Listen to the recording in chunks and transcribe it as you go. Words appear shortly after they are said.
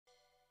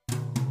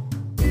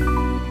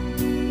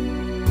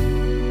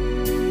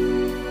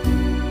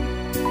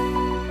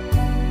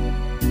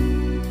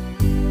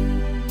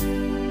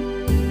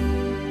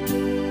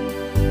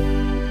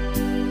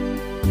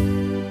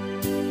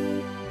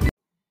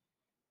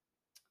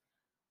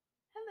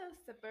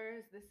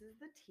sippers. This is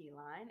the Tea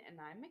Line, and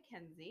I'm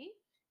Mackenzie.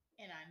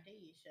 And I'm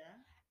Deisha.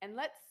 And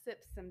let's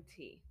sip some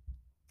tea.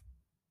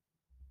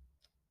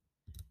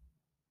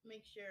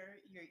 Make sure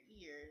your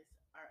ears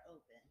are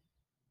open.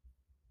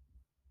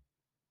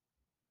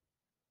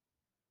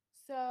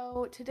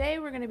 So, today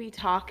we're going to be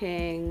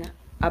talking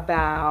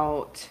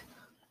about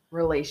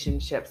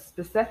relationships,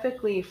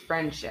 specifically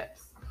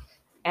friendships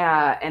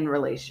and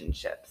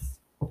relationships.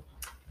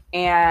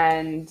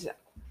 And,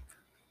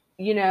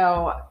 you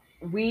know,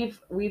 we've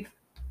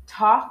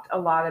talked a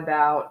lot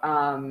about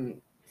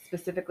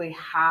specifically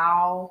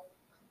how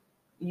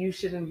you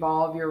should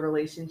involve your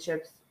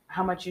relationships,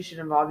 how much you should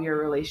involve your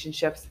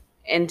relationships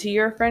into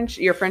your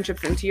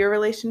friendships into your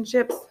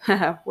relationships.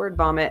 Word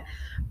vomit.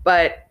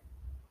 But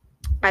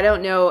I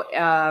don't know.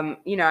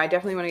 I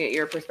definitely want to get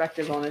your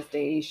perspective on this,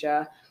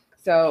 Daisha.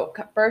 So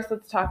first,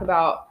 let's talk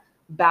about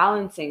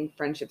balancing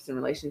friendships and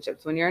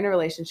relationships. When you're in a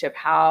relationship,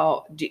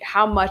 how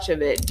much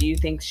of it do you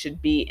think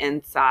should be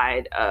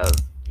inside of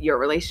your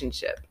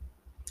relationship?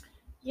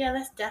 Yeah,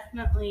 that's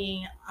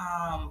definitely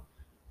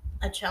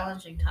a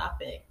challenging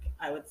topic,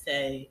 I would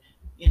say.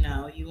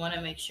 You want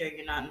to make sure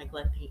you're not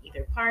neglecting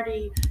either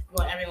party. You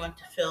want everyone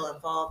to feel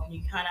involved, and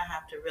you kind of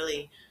have to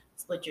really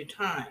split your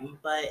time.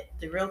 But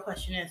the real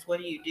question is, what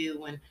do you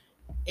do when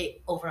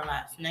it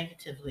overlaps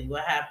negatively?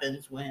 What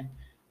happens when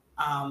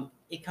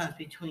it comes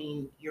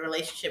between your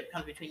relationship,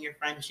 comes between your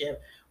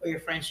friendship, or your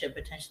friendship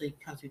potentially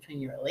comes between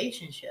your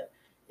relationship?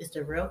 Is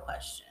the real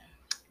question.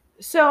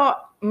 So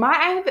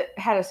I've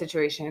had a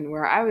situation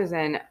where I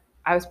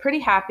was pretty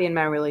happy in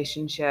my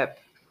relationship.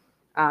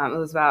 It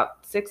was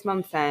about 6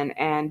 months in,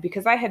 and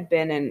because I had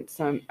been in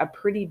a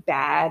pretty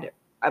bad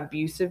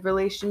abusive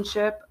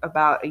relationship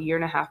about a year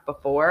and a half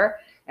before,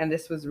 and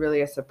this was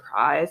really a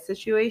surprise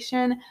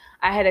situation,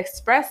 I had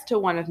expressed to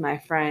one of my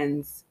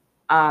friends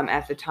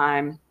at the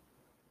time,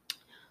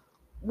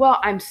 well,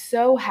 I'm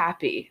so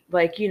happy.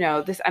 Like,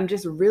 I'm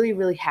just really,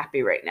 really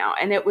happy right now.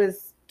 And it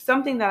was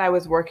something that I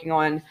was working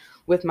on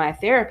with my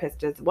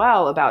therapist as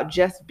well, about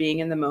just being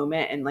in the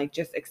moment and like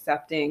just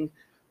accepting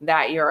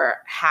that you're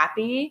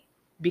happy,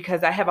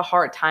 because I have a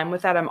hard time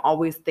with that. I'm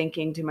always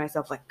thinking to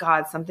myself, like,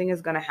 God, something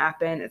is going to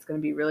happen. It's going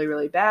to be really,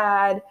 really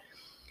bad.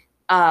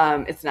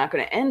 It's not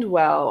going to end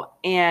well.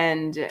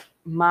 And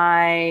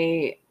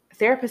my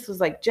therapist was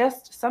like,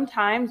 just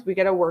sometimes we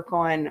got to work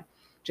on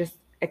just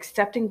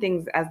accepting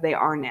things as they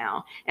are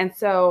now. And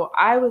so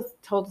I was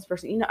told this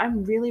person,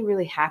 I'm really,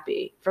 really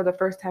happy for the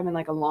first time in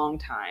like a long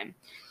time.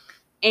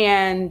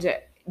 And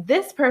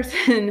this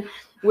person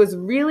was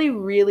really,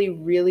 really,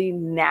 really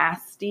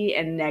nasty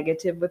and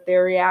negative with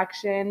their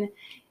reaction.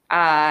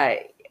 Uh,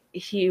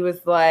 he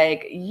was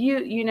like,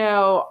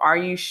 are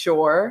you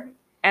sure?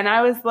 And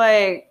I was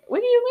like, what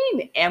do you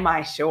mean, am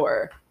I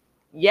sure?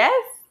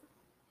 Yes.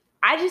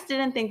 I just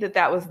didn't think that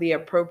that was the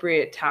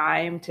appropriate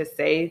time to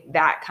say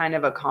that kind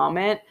of a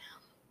comment.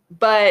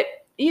 But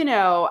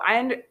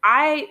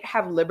I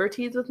have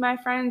liberties with my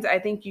friends. I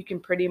think you can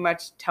pretty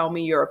much tell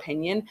me your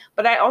opinion,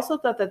 but I also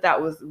thought that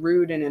that was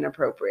rude and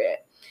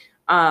inappropriate.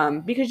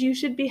 Because you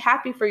should be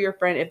happy for your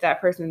friend if that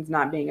person's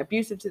not being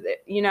abusive to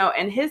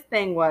and his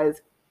thing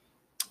was,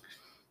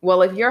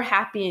 well, if you're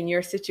happy in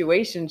your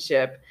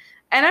situationship,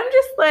 and I'm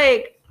just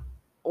like,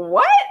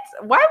 what?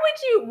 Why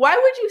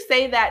would you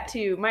say that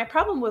to, my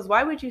problem was,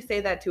 why would you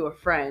say that to a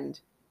friend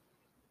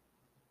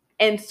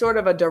in sort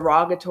of a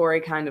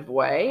derogatory kind of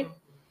way,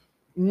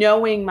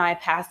 knowing my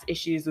past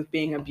issues with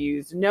being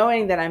abused,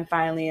 knowing that I'm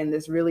finally in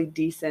this really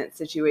decent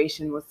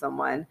situation with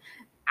someone?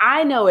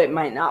 I know it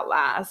might not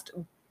last,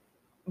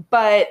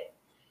 but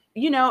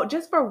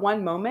just for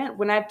one moment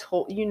when I've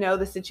told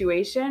the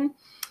situation.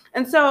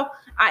 And so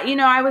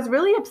I was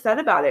really upset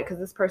about it because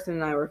this person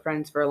and I were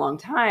friends for a long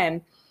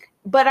time,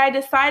 but I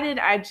decided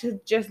I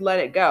should just let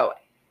it go.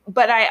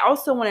 But I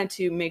also wanted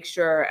to make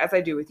sure, as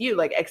I do with you,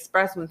 like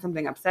express when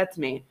something upsets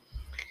me.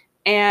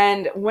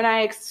 And when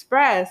I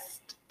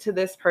expressed to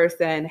this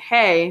person,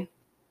 hey,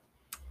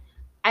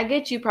 I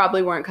get you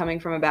probably weren't coming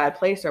from a bad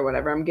place or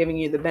whatever. I'm giving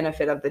you the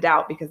benefit of the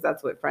doubt because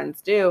that's what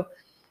friends do.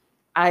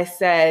 I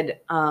said,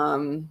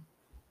 I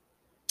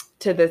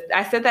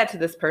said that to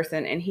this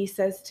person, and he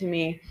says to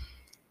me,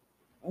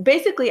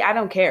 basically, I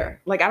don't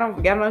care. Like, I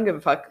don't give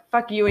a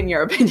fuck you and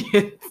your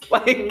opinions.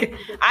 Like,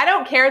 I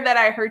don't care that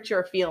I hurt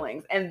your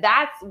feelings. And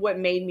that's what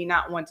made me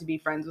not want to be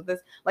friends with this.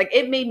 Like,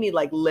 it made me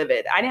like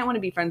livid. I didn't want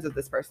to be friends with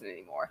this person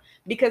anymore.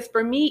 Because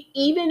for me,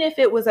 even if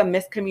it was a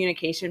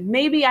miscommunication,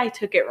 maybe I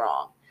took it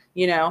wrong.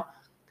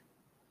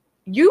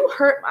 You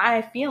hurt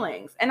my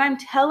feelings. And I'm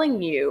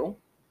telling you,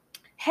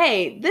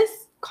 hey,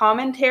 this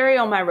commentary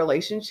on my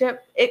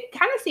relationship, it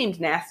kind of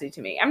seemed nasty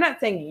to me. I'm not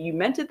saying you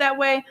meant it that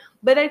way,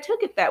 but I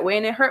took it that way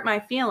and it hurt my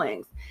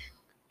feelings.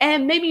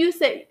 And maybe you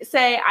say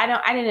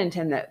I didn't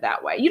intend it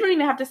that way. You don't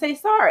even have to say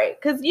sorry,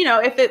 because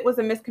if it was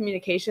a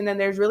miscommunication, then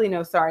there's really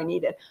no sorry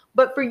needed.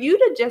 But for you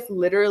to just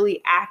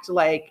literally act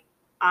like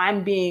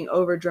I'm being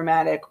over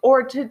dramatic,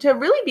 or to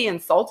really be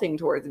insulting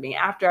towards me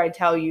after I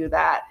tell you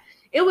that,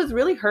 it was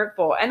really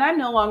hurtful. And I'm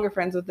no longer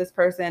friends with this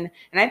person,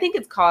 and I think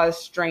it's caused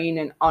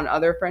strain on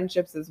other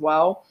friendships as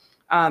well.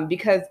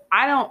 because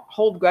I don't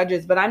hold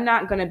grudges, but I'm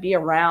not going to be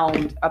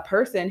around a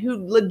person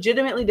who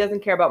legitimately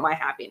doesn't care about my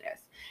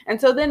happiness. And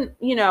so then,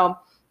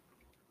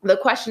 the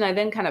question I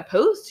then kind of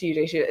posed to you,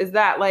 Daisha, is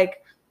that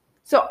like,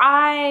 so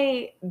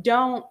I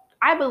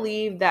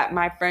believe that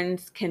my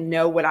friends can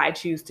know what I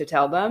choose to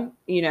tell them,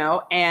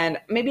 and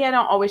maybe I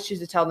don't always choose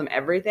to tell them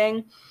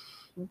everything,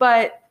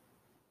 but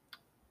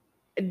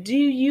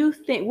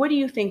what do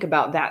you think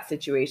about that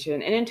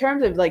situation? And in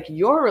terms of like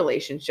your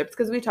relationships,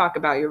 because we talk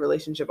about your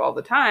relationship all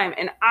the time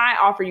and I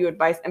offer you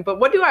advice, but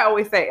what do I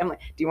always say? I'm like,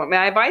 do you want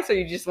my advice or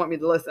you just want me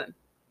to listen?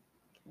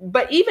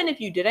 But even if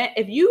you didn't,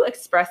 if you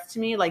expressed to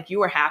me like you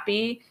were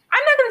happy,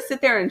 I'm not going to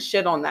sit there and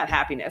shit on that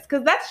happiness,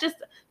 because that's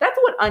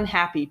what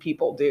unhappy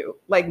people do.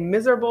 Like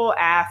miserable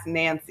ass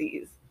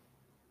Nancy's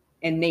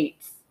and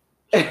Nates.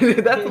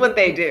 That's what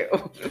they do.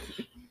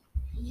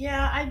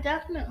 Yeah, I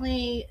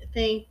definitely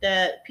think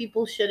that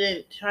people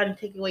shouldn't try to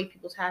take away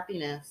people's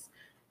happiness.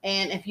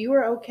 And if you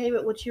were okay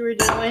with what you were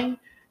doing,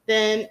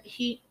 then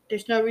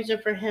there's no reason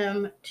for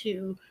him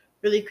to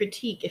really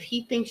critique. If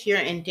he thinks you're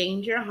in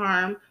danger,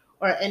 harm,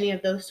 or any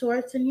of those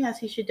sorts, then yes,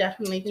 he should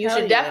definitely tell you. You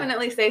should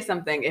definitely say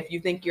something if you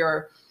think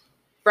your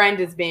friend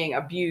is being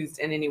abused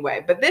in any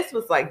way. But this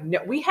was like, no,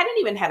 we hadn't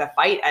even had a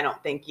fight, I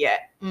don't think,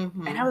 yet.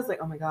 Mm-hmm. And I was like,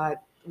 oh my God,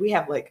 we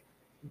have like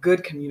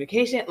good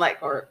communication,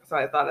 or so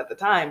I thought at the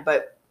time.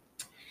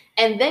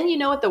 And then you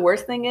know what the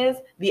worst thing is?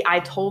 The I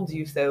told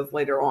you so's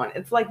later on.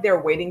 It's like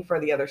they're waiting for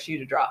the other shoe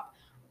to drop.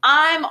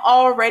 I'm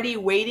already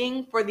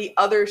waiting for the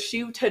other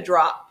shoe to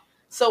drop.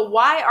 So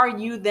why are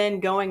you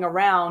then going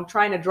around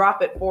trying to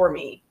drop it for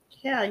me?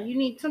 Yeah,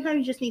 sometimes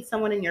you just need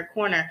someone in your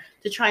corner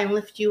to try and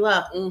lift you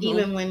up, mm-hmm.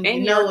 even when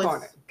in your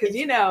corner. Because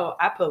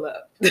I pull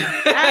up.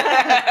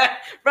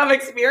 From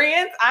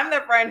experience, I'm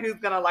the friend who's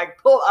gonna like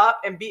pull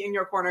up and be in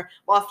your corner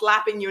while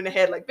slapping you in the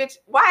head, like, bitch,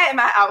 why am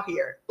I out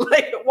here?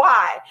 Like,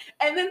 why?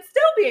 And then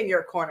still be in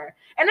your corner.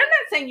 And I'm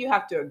not saying you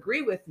have to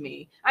agree with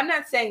me. I'm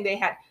not saying they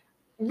had.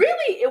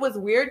 Really, it was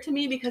weird to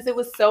me because it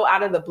was so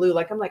out of the blue.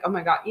 Like, I'm like, oh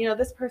my God,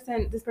 this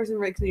person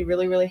makes me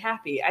really, really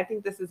happy. I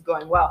think this is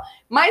going well.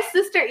 My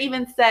sister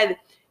even said,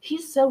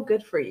 he's so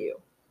good for you.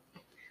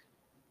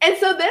 And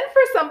so then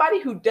for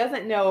somebody who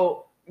doesn't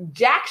know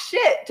jack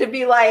shit to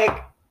be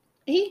like,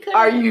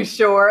 are you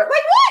sure?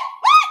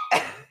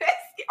 Like, what?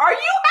 Are you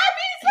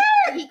happy,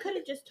 sir? He could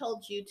have just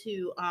told you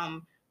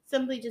to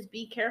simply just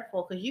be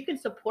careful, because you can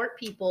support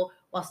people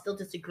while still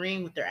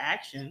disagreeing with their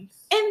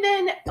actions. And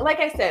then, like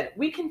I said,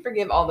 we can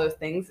forgive all those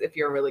things if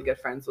you're really good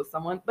friends with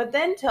someone. But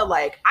then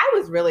I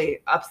was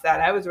really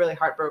upset. I was really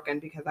heartbroken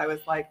because I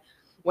was like,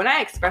 when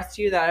I expressed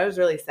to you that I was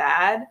really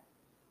sad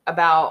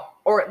about,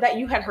 or that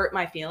you had hurt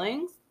my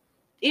feelings,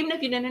 even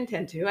if you didn't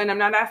intend to, and I'm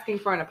not asking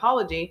for an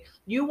apology,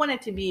 you wanted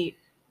to be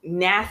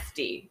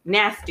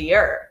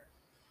nastier.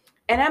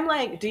 And I'm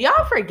like, do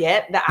y'all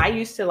forget that I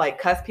used to like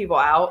cuss people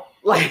out?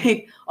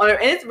 And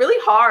it's really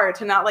hard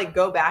to not like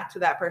go back to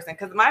that person,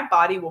 because my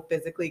body will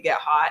physically get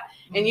hot.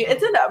 And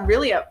it's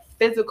really a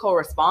physical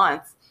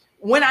response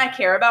when I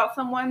care about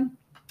someone.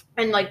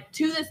 And like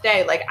to this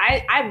day, like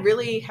I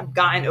really have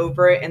gotten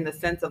over it in the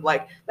sense of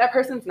like, that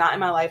person's not in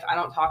my life. I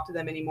don't talk to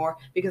them anymore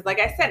because, like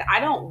I said, I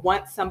don't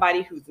want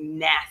somebody who's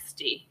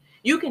nasty.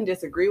 You can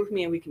disagree with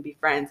me and we can be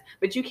friends,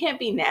 but you can't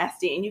be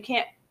nasty and you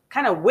can't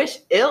kind of wish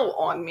ill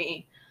on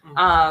me.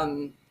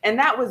 And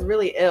that was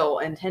really ill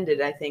intended,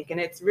 I think. And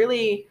it's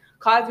really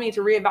caused me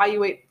to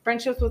reevaluate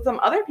friendships with some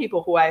other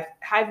people who I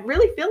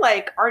really feel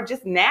like are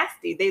just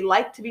nasty. They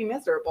like to be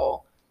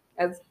miserable,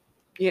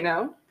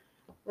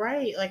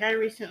 Right. Like I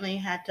recently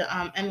had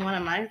to end one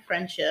of my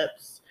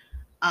friendships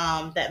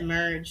that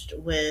merged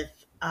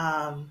with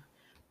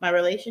my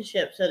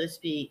relationship, so to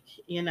speak.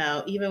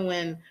 Even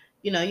when,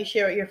 you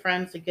share with your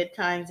friends the good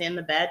times and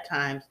the bad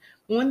times.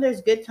 When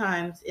there's good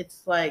times,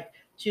 it's like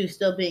to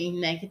still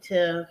being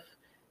negative,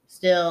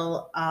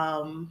 still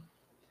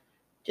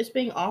just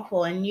being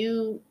awful. And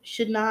you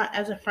should not,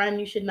 as a friend,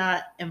 you should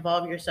not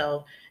involve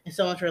yourself in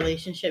someone's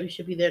relationship. You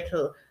should be there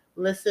to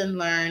listen,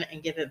 learn,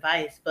 and give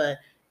advice. But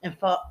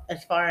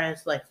as far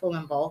as like full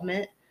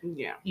involvement,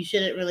 you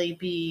shouldn't really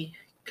be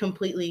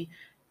completely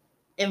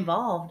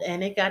involved.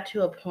 And it got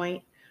to a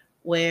point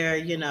where,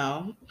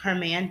 her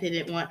man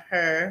didn't want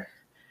her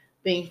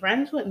being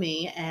friends with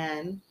me.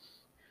 And,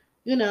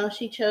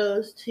 she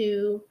chose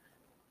to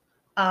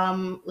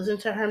listen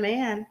to her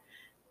man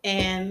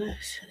and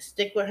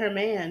stick with her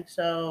man.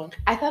 So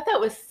I thought that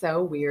was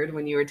so weird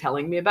when you were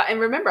telling me about, and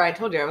remember I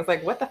told you, I was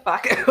like, what the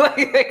fuck?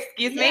 Like,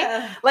 excuse me?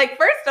 Like,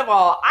 first of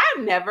all,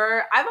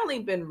 I've only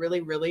been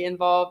really, really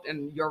involved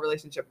in your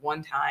relationship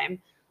one time,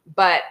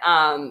 but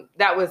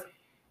that was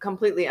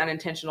completely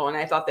unintentional. And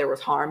I thought there was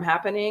harm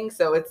happening.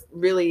 So it's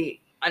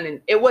really,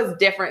 it was a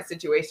different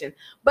situation,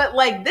 but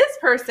like this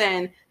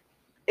person,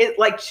 it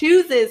like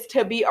chooses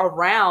to be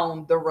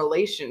around the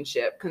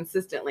relationship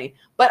consistently.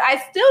 But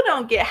I still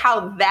don't get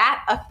how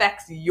that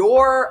affects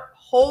your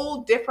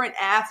whole different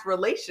ass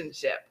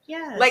relationship.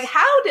 Yes. Like,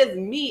 how does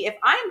if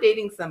I'm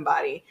dating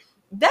somebody,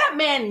 that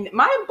man,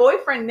 my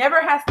boyfriend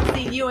never has to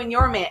see you and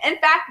your man. In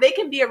fact, they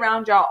can be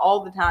around y'all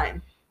all the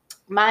time.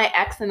 my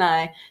ex and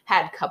I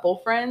had couple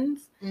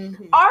friends.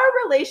 Mm-hmm. Our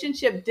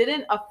relationship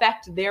didn't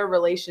affect their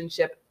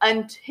relationship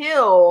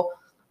until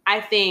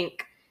I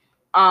think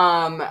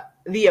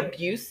the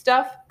abuse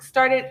stuff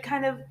started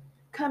kind of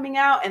coming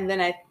out, and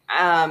then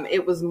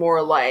it was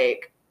more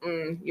like,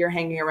 you're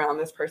hanging around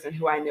this person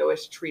who I know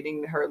is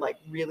treating her like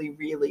really,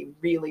 really,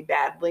 really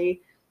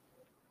badly,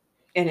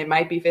 and it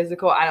might be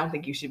physical. I don't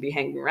think you should be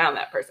hanging around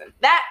that person.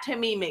 That to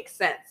me makes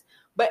sense.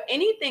 But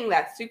anything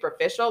that's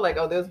superficial, like,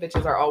 oh, those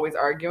bitches are always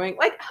arguing,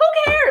 like, who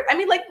cares? I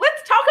mean, like,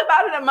 let's talk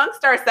about it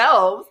amongst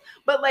ourselves.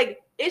 But like,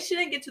 it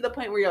shouldn't get to the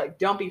point where you're like,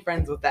 don't be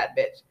friends with that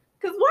bitch.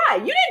 Because why?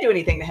 You didn't do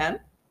anything to him.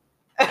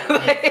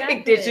 Like,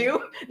 Exactly.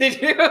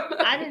 Did you?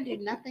 I didn't do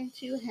nothing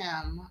to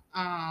him.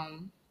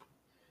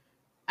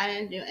 I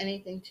didn't do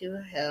anything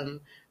to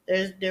him.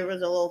 There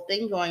was a little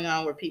thing going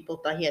on where people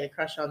thought he had a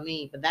crush on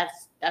me, but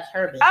that's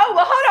her business. Oh,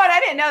 well, hold on.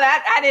 I didn't know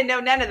that. I didn't know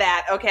none of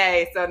that.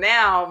 Okay, so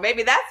now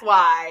maybe that's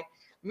why.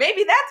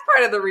 Maybe that's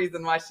part of the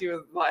reason why she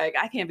was like,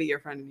 I can't be your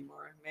friend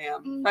anymore,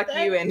 ma'am. Fuck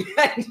you and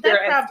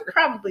that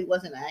probably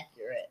wasn't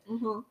accurate.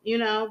 Mm-hmm. You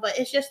know, but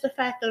it's just the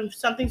fact that if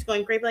something's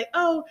going great, like,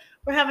 oh,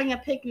 we're having a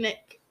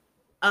picnic.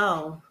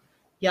 Oh,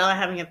 y'all are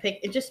having a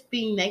picnic. Just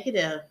being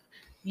negative,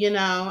 you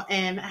know,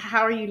 and how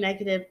are you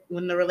negative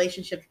when the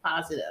relationship's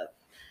positive?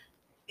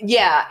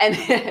 Yeah, and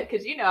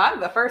because, you know,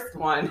 I'm the first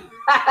one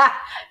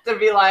to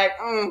be like,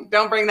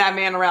 don't bring that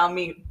man around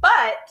me.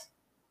 But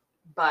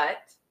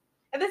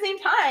at the same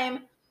time,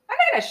 I'm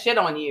not going to shit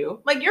on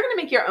you. Like, you're going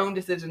to make your own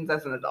decisions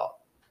as an adult.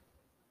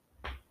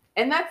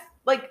 And that's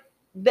like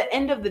the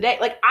end of the day.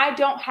 Like, I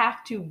don't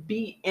have to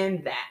be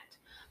in that.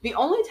 The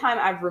only time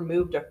I've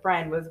removed a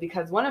friend was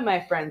because one of my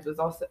friends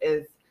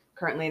is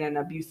currently in an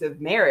abusive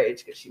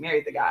marriage because she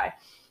married the guy.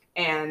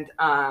 And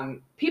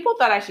people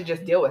thought I should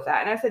just deal with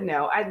that. And I said,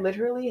 no, I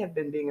literally have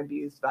been being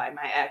abused by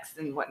my ex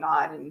and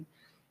whatnot. And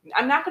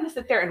I'm not going to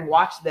sit there and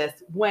watch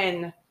this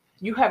when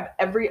you have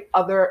every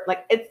other,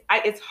 like,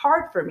 it's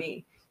hard for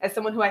me as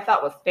someone who I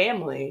thought was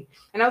family.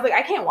 And I was like,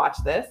 I can't watch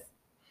this.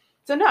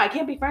 So no, I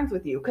can't be friends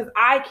with you because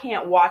I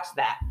can't watch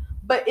that.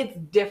 But it's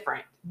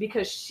different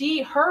because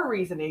her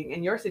reasoning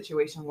in your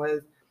situation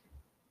was,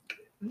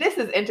 this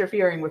is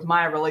interfering with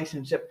my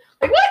relationship.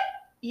 Like, what?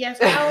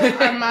 Yes, how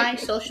are my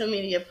social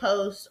media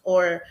posts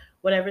or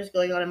whatever's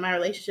going on in my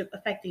relationship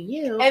affecting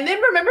you? And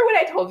then remember what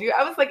I told you?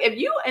 I was like, if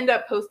you end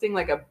up posting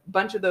like a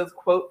bunch of those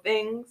quote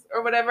things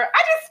or whatever,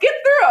 I just skip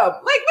through them.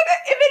 Like,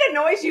 if it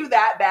annoys you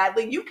that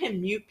badly, you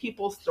can mute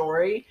people's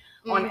story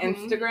on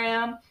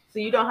Instagram so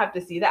you don't have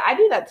to see that. I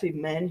do that to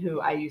men who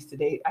I used to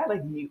date. I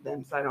like mute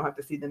them so I don't have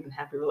to see them in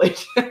happy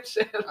relationships.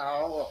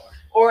 Oh.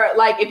 Or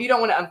like, if you don't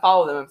want to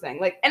unfollow them, I'm saying,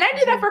 like, and I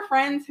do that for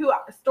friends who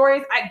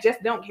stories I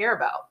just don't care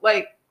about.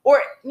 Like, or,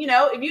 you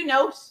know, if you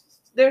know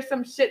there's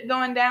some shit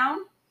going down,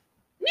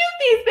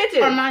 mute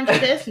these bitches. Or mind your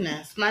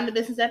business. Mind the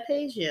business that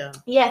pays you.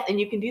 Yes, and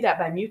you can do that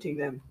by muting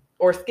them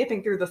or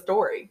skipping through the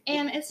story.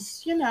 And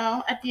it's, you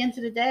know, at the end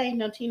of the day,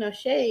 no tea, no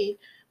shade.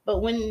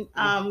 But when,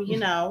 you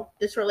know,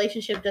 this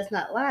relationship does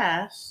not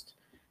last.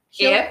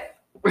 If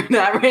we're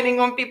not raining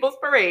on people's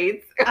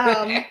parades.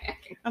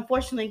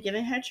 Unfortunately,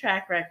 given her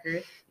track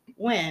record,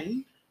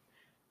 when,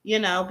 you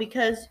know,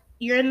 because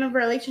you're in a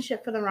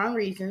relationship for the wrong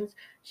reasons.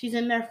 She's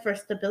in there for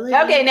stability.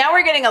 Okay, now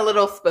we're getting a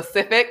little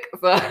specific.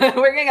 So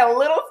we're getting a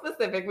little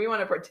specific. We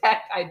want to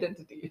protect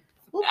identity.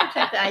 We'll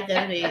protect the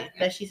identity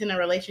that she's in a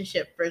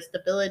relationship for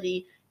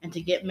stability and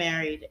to get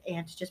married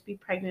and to just be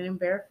pregnant and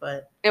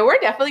barefoot. And we're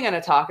definitely going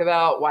to talk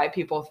about why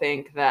people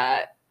think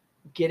that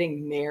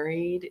getting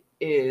married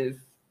is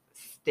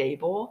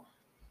stable.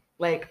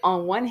 Like,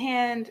 on one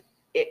hand,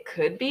 it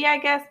could be, I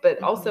guess,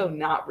 but also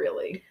not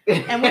really.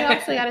 And we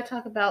also got to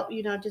talk about,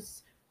 you know,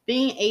 just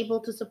being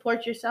able to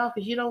support yourself,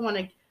 because you don't want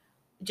to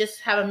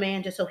just have a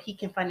man just so he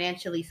can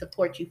financially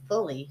support you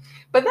fully.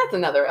 But that's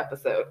another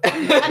episode.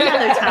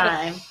 Another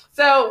time.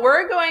 So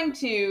we're going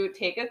to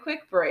take a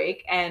quick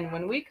break, and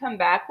when we come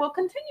back, we'll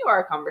continue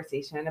our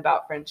conversation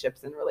about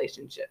friendships and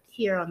relationships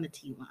here on the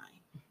Tea Line.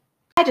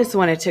 I just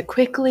wanted to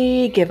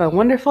quickly give a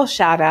wonderful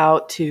shout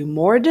out to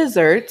More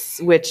Desserts,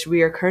 which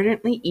we are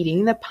currently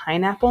eating the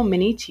pineapple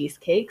mini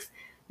cheesecakes.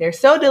 They're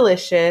so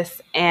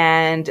delicious,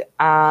 and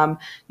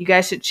you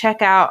guys should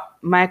check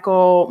out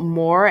Michael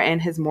Moore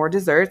and his More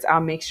Desserts.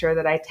 I'll make sure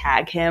that I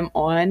tag him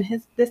on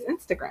this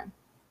Instagram.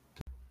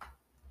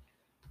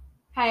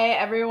 Hi,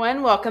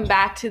 everyone. Welcome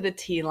back to the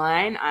Tea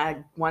Line.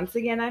 Once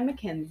again, I'm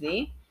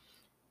Mackenzie.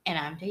 And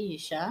I'm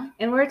Daisha.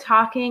 And we're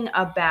talking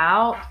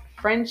about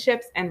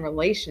friendships and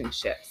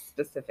relationships,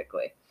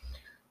 specifically.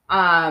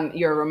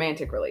 Your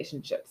romantic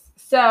relationships.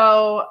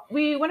 So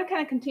we want to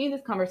kind of continue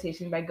this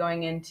conversation by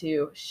going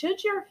into,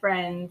 should your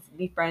friends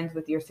be friends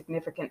with your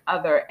significant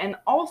other? And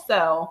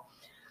also,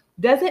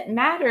 does it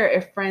matter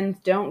if friends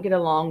don't get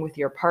along with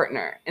your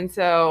partner? And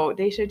so,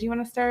 Daisha, do you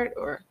want to start?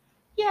 Or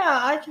yeah,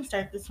 I can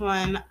start this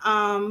one.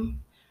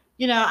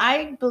 You know,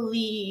 I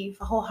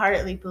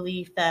wholeheartedly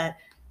believe that,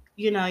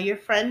 you know, your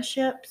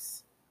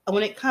friendships,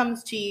 when it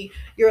comes to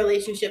your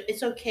relationship,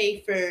 it's okay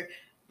for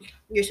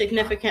your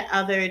significant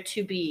other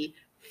to be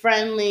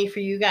friendly, for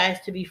you guys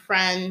to be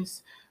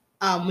friends.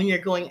 when you're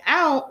going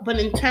out. But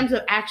in terms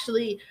of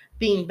actually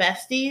being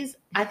besties,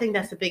 I think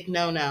that's a big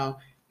no-no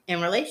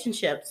in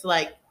relationships.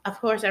 Like, of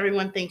course,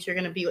 everyone thinks you're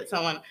going to be with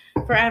someone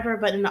forever,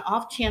 but in the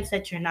off chance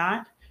that you're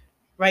not,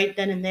 right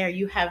then and there,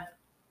 you have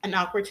an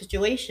awkward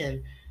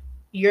situation.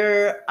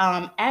 Your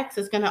ex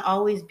is going to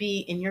always be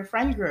in your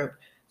friend group.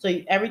 So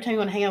every time you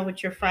want to hang out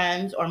with your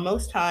friends, or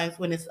most times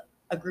when it's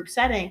a group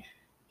setting,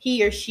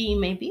 he or she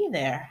may be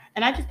there.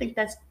 And I just think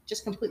that's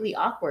just completely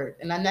awkward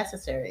and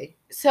unnecessary.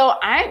 So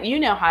you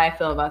know how I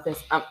feel about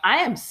this. I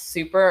am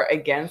super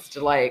against,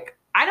 like,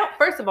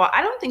 first of all,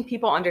 I don't think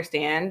people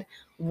understand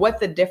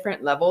what the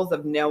different levels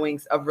of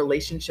knowings of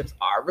relationships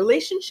are.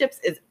 Relationships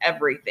is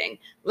everything.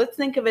 Let's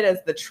think of it as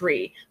the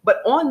tree. But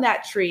on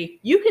that tree,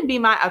 you can be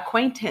my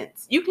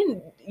acquaintance. You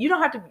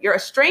don't have to, you're a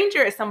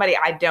stranger is somebody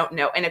I don't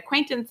know. An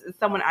acquaintance is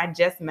someone I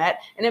just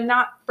met and am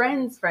not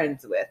friends with.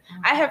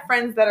 Mm-hmm. I have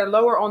friends that are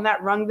lower on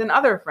that rung than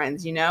other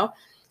friends, you know?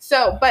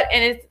 So,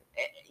 and it's,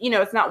 you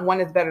know, it's not one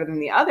is better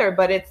than the other,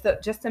 but it's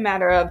just a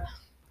matter of,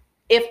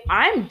 if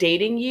I'm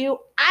dating you,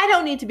 I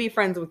don't need to be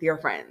friends with your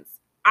friends.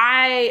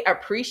 I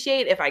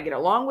appreciate if I get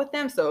along with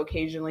them. So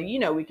occasionally, you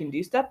know, we can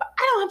do stuff, but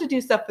I don't have to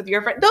do stuff with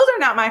your friends. Those are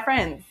not my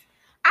friends.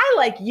 I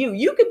like you.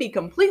 You could be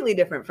completely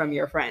different from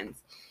your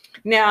friends.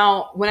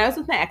 Now, when I was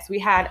with my ex, we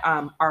had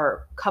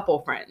our couple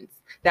friends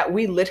that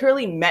we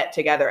literally met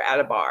together at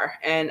a bar,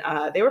 and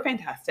they were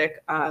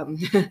fantastic.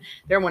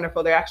 They're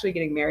wonderful. They're actually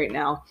getting married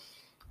now.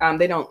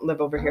 They don't live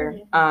over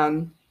here.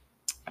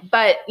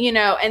 But, you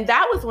know, and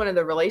that was one of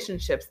the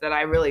relationships that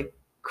I really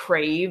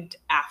craved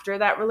after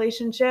that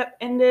relationship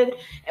ended.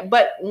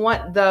 But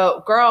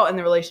the girl in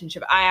the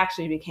relationship, I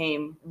actually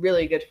became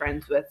really good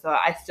friends with. So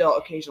I still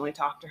occasionally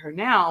talk to her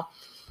now.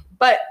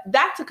 But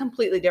that's a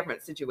completely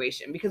different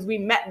situation because we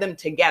met them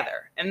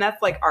together. And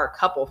that's like our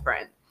couple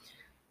friend.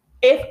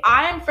 If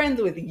I'm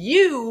friends with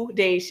you,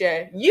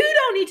 Daisha, you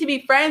don't need to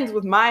be friends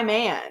with my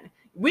man.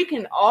 We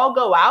can all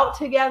go out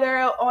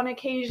together on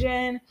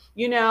occasion,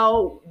 you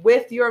know, we'll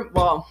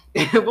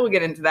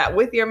get into that,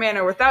 with your man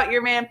or without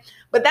your man,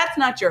 but that's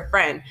not your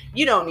friend.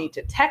 You don't need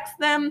to text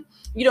them.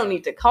 You don't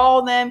need to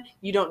call them.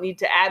 You don't need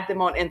to add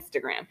them on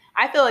Instagram.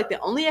 I feel like the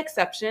only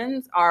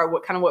exceptions are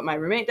what my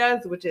roommate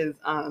does, which is,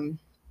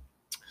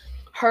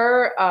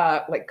 her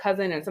like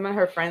cousin and some of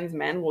her friends'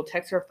 men will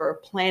text her for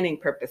planning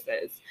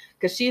purposes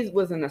because she's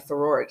in a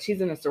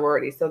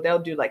sorority. So they'll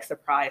do like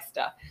surprise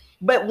stuff.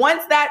 But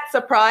once that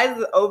surprise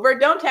is over,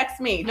 don't text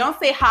me. Don't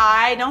say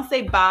hi. Don't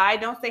say bye.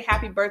 Don't say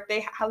happy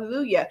birthday.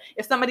 Hallelujah.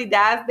 If somebody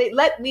dies, they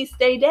let me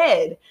stay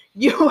dead.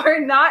 You are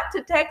not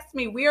to text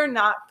me. We are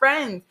not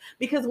friends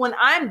because when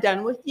I'm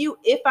done with you,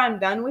 if I'm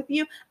done with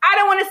you, I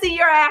don't want to see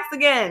your ass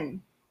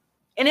again.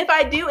 And if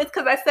I do, it's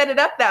because I set it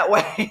up that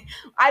way.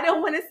 I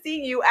don't want to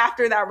see you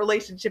after that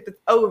relationship is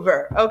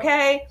over.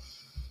 Okay.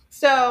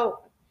 So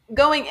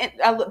going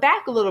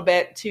back a little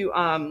bit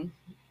to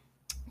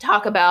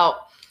talk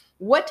about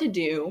what to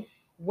do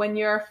when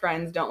your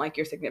friends don't like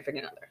your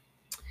significant other.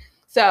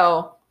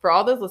 So for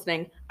all those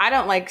listening, I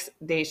don't like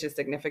Daisha's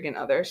significant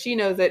other. She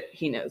knows it.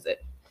 He knows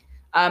it.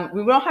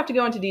 We don't have to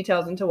go into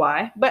details into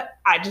why, but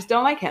I just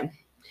don't like him.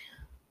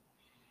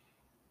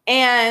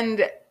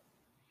 And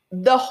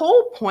the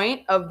whole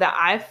point of that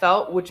I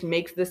felt, which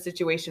makes this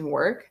situation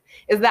work,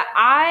 is that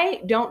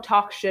I don't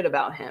talk shit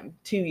about him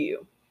to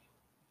you.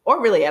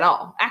 Or really at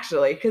all,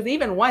 actually, because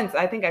even once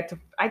I think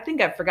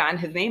I've forgotten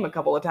his name a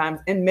couple of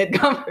times in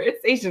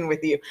mid-conversation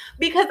with you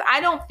because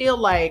I don't feel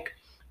like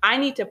I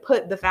need to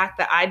put the fact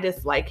that I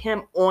dislike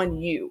him on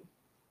you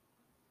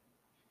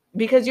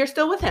because you're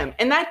still with him.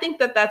 And I think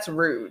that that's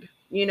rude,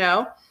 you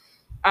know?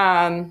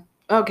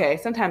 Okay,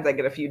 sometimes I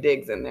get a few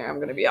digs in there, I'm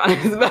going to be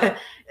honest, but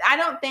I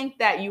don't think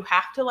that you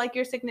have to like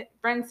your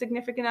friend's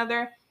significant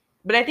other,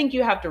 but I think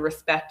you have to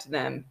respect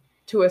them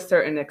to a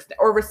certain extent,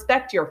 or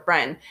respect your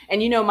friend.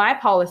 And you know, my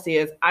policy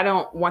is I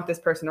don't want this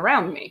person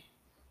around me.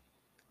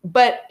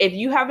 But if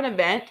you have an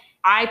event,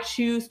 I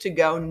choose to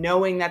go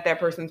knowing that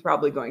person's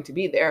probably going to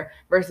be there,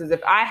 versus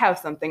if I have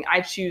something,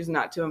 I choose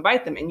not to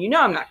invite them. And you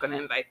know I'm not going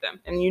to invite them.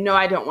 And you know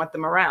I don't want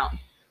them around.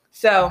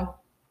 So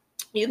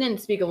you can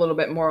speak a little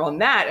bit more on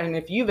that, and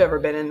if you've ever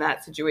been in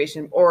that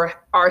situation or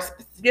our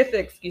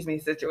specific,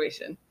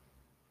 situation.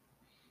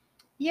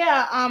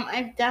 Yeah,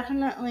 I've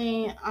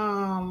definitely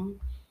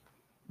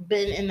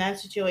been in that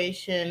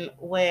situation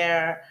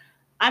where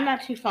I'm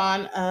not too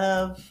fond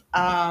of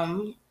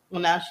well,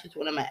 now she's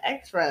one of my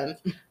ex-friends,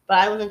 but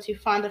I wasn't too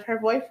fond of her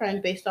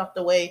boyfriend based off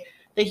the way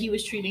that he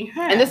was treating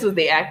her. And this was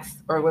the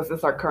ex, or was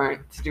this our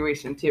current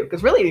situation too?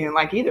 Because really, you didn't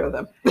like either of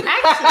them.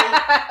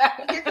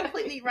 Actually, you're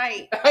completely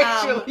right.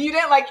 Actually, you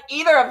didn't like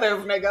either of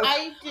those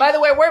niggas. By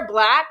the way, we're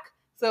black,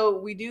 so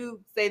we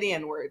do say the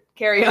N-word.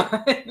 Carry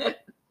on.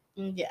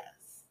 Yes,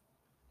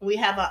 we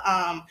have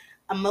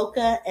a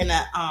mocha and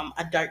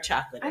a dark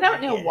chocolate. I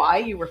don't know why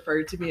you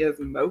referred to me as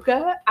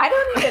mocha. I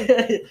don't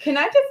even. Can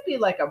I just be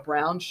like a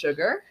brown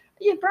sugar?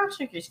 Yeah, brown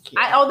sugar is cute.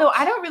 Although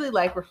I don't really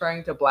like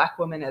referring to black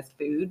women as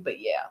food, but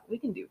yeah, we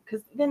can do,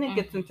 because then it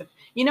gets into,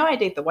 I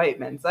date the white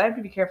men, so I have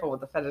to be careful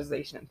with the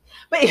fetishization.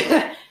 But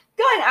yeah,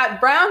 going out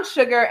brown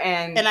sugar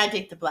And I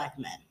date the black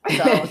men.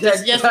 So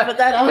just to put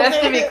that on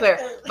just to be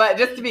clear. But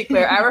just to be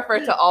clear, I refer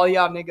to all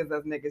y'all niggas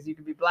as niggas. You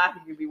could be black,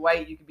 you could be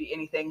white, you could be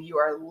anything. You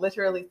are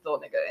literally still a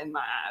nigga in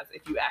my eyes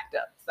if you act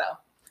up. So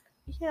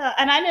yeah,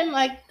 and I didn't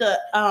like the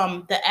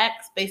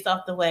ex based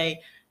off the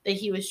way that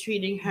he was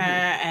treating her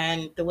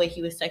and the way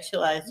he was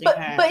sexualizing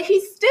her. But he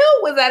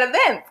still was at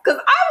events, because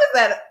I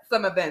was at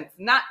some events,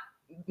 not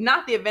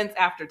the events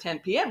after 10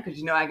 p.m. because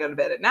you know I go to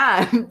bed at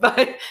 9.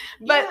 But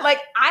like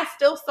I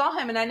still saw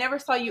him, and I never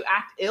saw you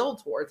act ill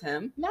towards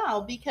him.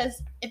 No,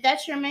 because if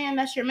that's your man,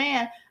 that's your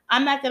man.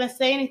 I'm not gonna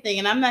say anything,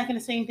 and I'm not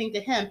gonna say anything to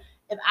him.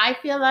 If I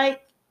feel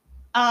like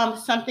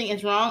something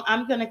is wrong,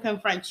 I'm gonna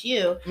confront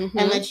you and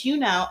let you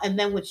know, and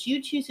then what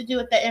you choose to do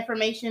with that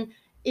information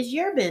is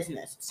your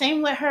business.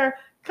 Same with her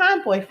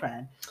current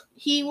boyfriend.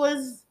 He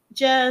was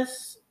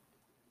just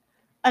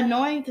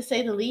annoying to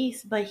say the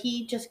least, but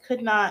he just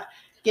could not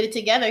get it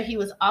together. He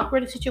was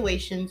awkward in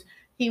situations.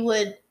 He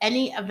would,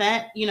 any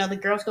event, you know, the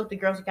girls go with the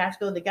girls, the guys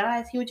go with the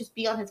guys. He would just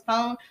be on his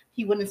phone.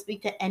 He wouldn't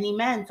speak to any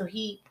men. So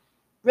he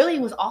really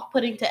was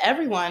off-putting to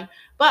everyone.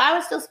 But I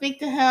would still speak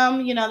to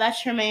him. You know,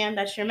 that's your man.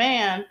 That's your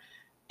man.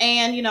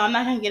 And, you know, I'm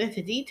not going to get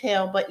into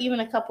detail, but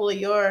even a couple of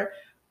your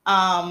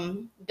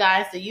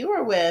guys that you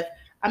were with,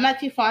 I'm not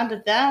too fond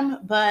of them.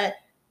 But,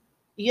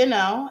 you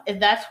know, if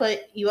that's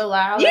what you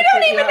allow. You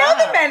don't even know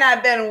the men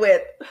I've been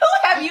with. Who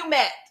have you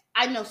met?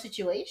 I know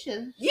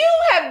situations. You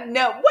have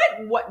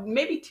what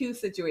maybe 2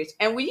 situations.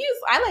 And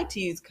I like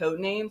to use code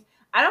names.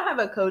 I don't have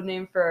a code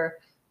name for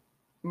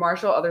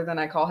Marshall other than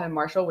I call him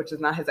Marshall, which is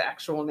not his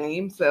actual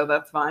name, so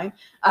that's fine.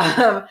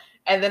 And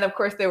then of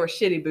course there were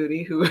Shitty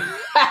Booty, who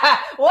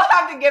we'll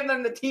have to give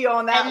them the tea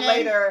on that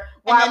later.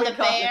 Why and then the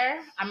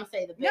bear? I'm gonna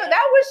say the bear. No,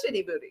 that was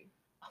Shitty Booty.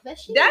 Oh,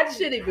 that's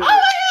Shitty Booty. Oh my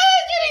God,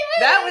 Shitty Booty.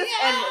 That was,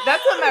 and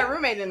that's what my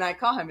roommate and I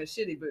call him, is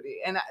Shitty Booty.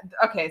 And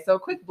okay, so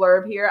quick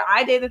blurb here.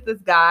 I dated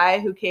this guy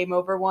who came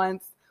over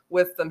once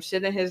with some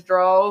shit in his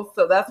drawers,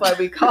 so that's why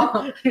we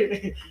call him.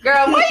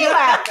 Girl, why are you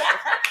laughing?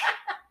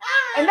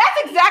 And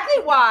that's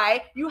exactly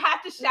why you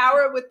have to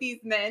shower with these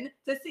men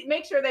to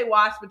make sure they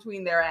wash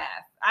between their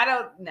ass. I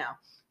don't know.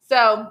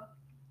 So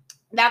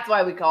that's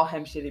why we call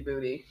him Shitty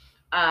Booty.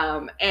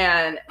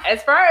 And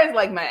as far as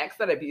like my ex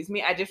that abused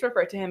me, I just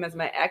refer to him as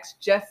my ex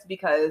just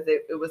because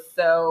it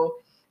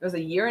was a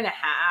year and a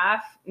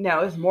half.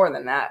 No, it was more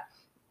than that.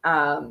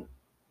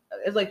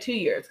 It was like 2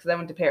 years because I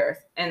went to Paris,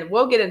 and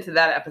we'll get into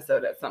that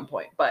episode at some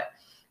point. But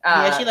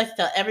yeah, she likes to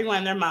tell everyone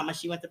and their mama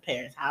she went to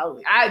Paris. How?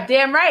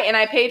 Damn right. And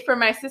I paid for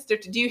my sister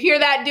to. Do you hear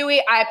that,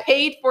 Dewey? I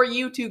paid for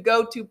you to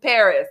go to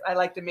Paris. I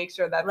like to make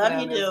sure that's love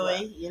known you, Dewey.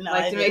 Well. You know, I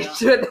like to make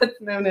sure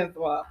that's known as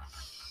well.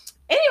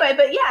 Anyway,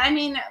 but yeah, I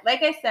mean,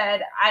 like I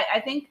said, I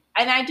think,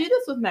 and I do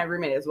this with my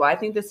roommate as well. I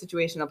think this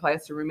situation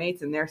applies to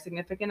roommates and their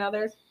significant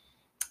others.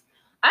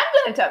 I'm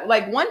gonna tell.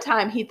 Like one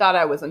time, he thought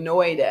I was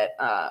annoyed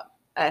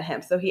at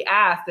him, so he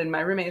asked, and my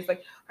roommate is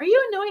like, "Are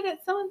you annoyed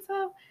at so and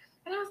so?"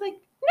 And I was like,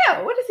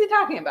 "No, what is he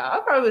talking about?" I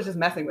probably was just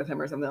messing with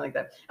him or something like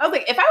that. I was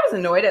like, if I was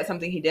annoyed at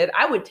something he did,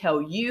 I would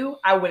tell you.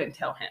 I wouldn't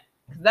tell him.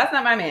 That's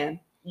not my man.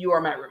 You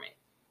are my roommate.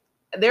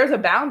 There's a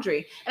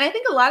boundary, and I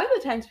think a lot of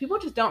the times people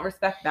just don't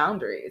respect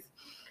boundaries.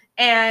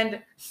 And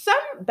some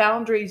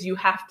boundaries you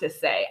have to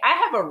say. I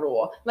have a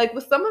rule. Like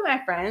with some of my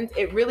friends,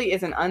 it really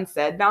is an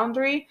unsaid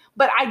boundary,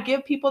 but I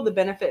give people the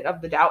benefit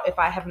of the doubt if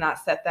I have not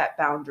set that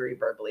boundary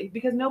verbally,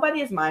 because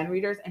nobody is mind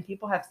readers and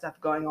people have stuff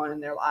going on in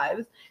their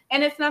lives.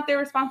 And it's not their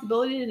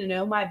responsibility to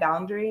know my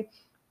boundary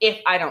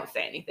if I don't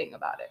say anything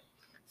about it.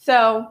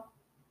 So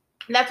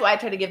that's why I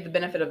try to give the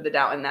benefit of the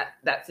doubt in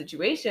that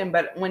situation.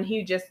 But when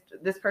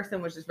this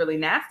person was just really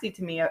nasty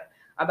to me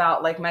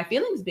about like my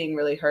feelings being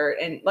really hurt.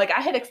 And like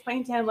I had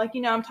explained to him, like, you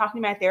know, I'm talking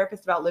to my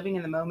therapist about living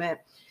in the moment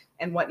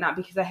and whatnot,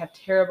 because I have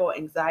terrible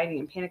anxiety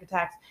and panic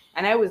attacks.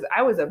 And I was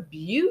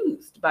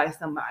abused by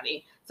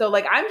somebody. So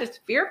like, I'm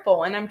just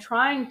fearful, and I'm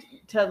trying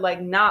to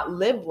like not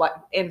live like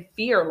in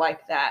fear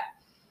like that.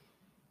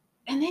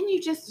 And then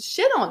you just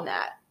shit on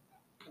that.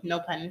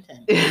 No pun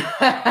intended.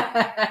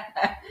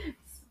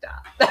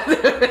 Stop.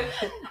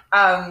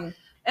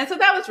 And so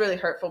that was really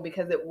hurtful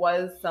because it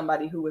was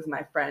somebody who was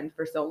my friend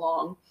for so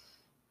long.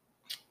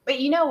 But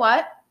you know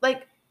what?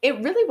 Like,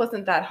 it really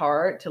wasn't that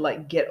hard to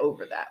like get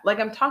over that. Like,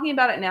 I'm talking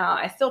about it now.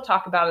 I still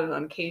talk about it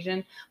on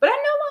occasion, but I'm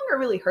no longer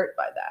really hurt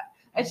by that.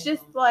 It's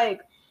just like,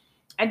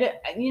 I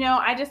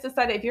just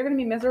decided if you're going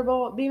to be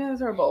miserable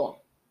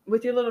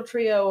with your little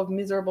trio of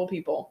miserable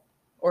people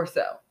or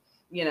so,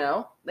 you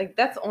know, like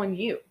that's on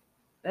you.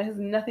 That has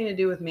nothing to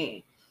do with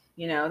me.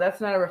 You know, that's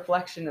not a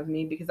reflection of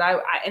me, because I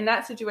in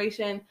that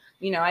situation,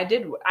 you know, I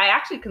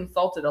actually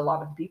consulted a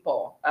lot of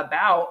people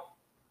about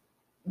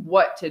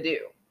what to do.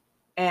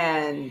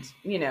 And,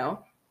 you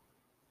know,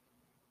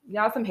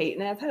 y'all some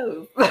hating ass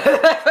hoes.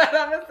 That's what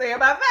I'm going to say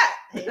about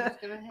that.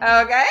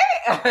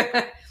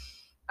 Okay.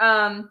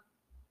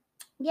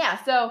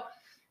 Yeah. So,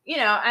 you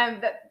know,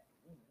 and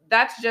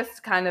that's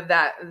just kind of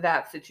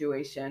that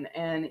situation.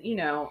 And, you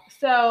know,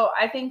 so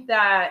I think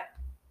that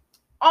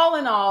all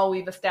in all,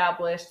 we've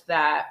established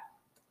that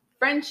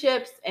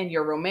friendships and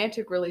your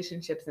romantic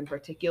relationships in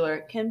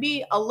particular can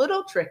be a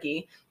little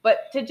tricky,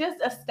 but to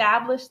just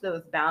establish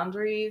those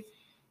boundaries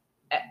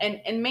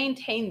and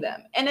maintain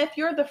them. And if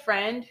you're the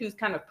friend who's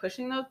kind of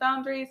pushing those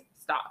boundaries,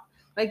 stop.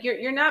 Like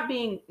you're not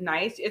being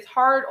nice. It's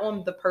hard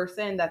on the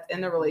person that's in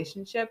the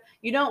relationship.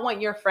 You don't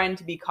want your friend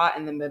to be caught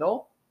in the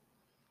middle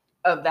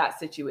of that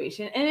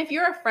situation. And if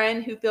you're a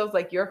friend who feels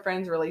like your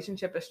friend's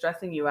relationship is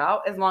stressing you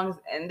out, as long as,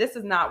 and this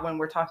is not when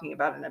we're talking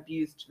about an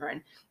abused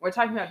friend, we're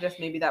talking about just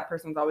maybe that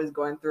person's always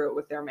going through it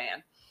with their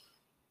man.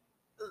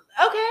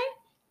 Okay.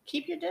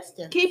 Keep your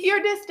distance. Keep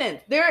your distance.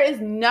 There is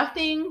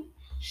nothing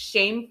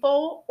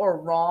shameful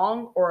or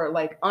wrong or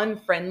like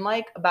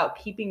unfriend-like about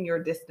keeping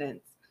your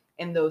distance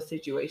in those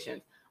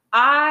situations.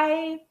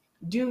 I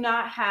don't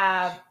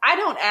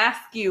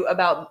ask you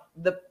about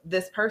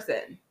this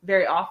person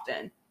very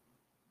often.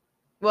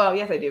 Well,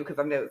 yes, I do because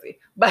I'm nosy,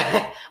 but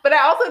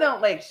I also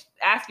don't like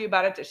ask you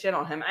about it to shit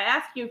on him. I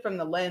ask you from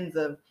the lens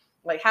of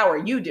like, how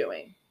are you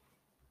doing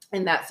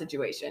in that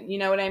situation? You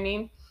know what I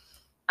mean?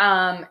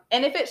 And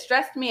if it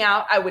stressed me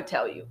out, I would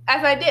tell you,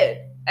 as I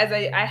did, as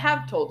I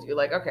have told you,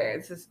 like, okay,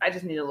 I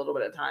just need a little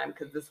bit of time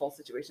because this whole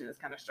situation is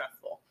kind of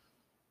stressful.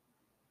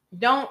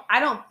 I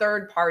don't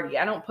third party.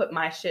 I don't put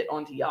my shit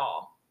onto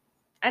y'all.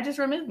 I just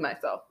remove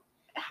myself.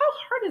 How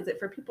hard is it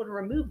for people to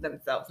remove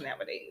themselves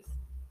nowadays?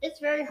 It's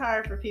very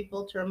hard for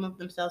people to remove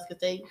themselves because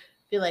they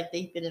feel like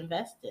they've been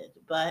invested,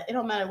 but it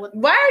don't matter what.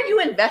 Why are you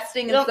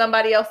investing in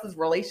somebody else's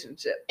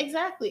relationship?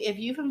 Exactly. If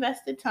you've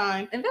invested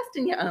time, invest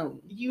in your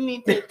own. You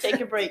need to take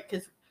a break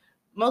because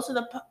most of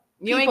the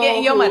you ain't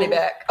getting your money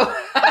back.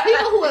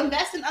 People who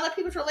invest in other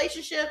people's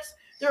relationships,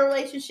 their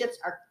relationships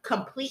are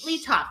completely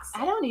toxic.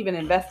 I don't even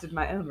invest in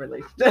my own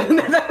relationship.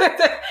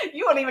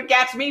 You won't even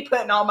catch me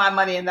putting all my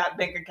money in that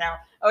bank account,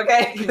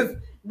 okay? Because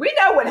we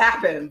know what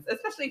happens,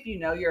 especially if you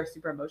know you're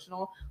super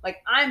emotional. Like,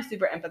 I'm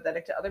super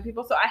empathetic to other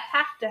people, so I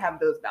have to have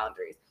those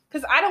boundaries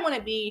because I don't want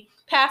to be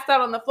passed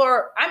out on the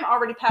floor. I'm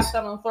already passed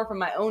out on the floor from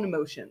my own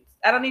emotions.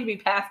 I don't need to be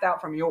passed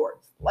out from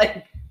yours.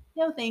 Like,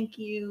 no, thank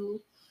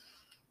you.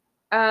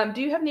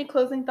 Do you have any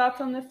closing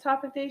thoughts on this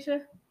topic,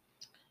 Daisha?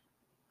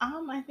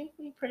 I think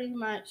we pretty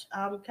much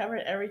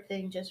covered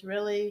everything. Just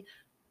really,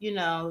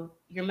 your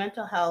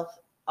mental health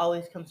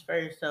always comes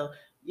first. So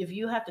if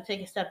you have to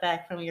take a step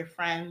back from your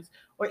friends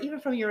or even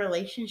from your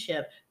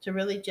relationship to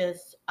really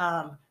just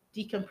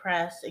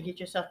decompress and get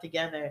yourself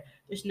together,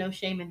 there's no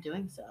shame in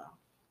doing so.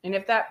 And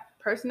if that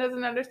person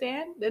doesn't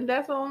understand, then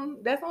that's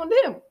on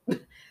them.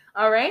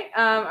 All right.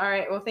 All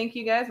right. Well, thank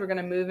you guys. We're going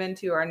to move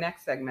into our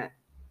next segment.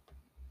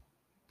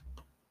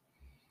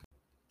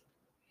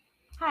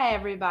 Hi,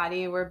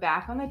 everybody. We're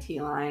back on the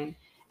T-Line.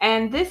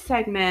 And this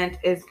segment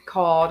is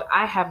called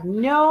I Have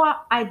No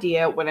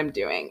Idea What I'm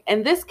Doing.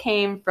 And this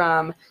came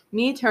from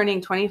me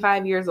turning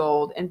 25 years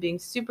old and being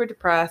super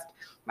depressed.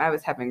 I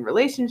was having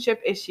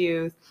relationship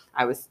issues.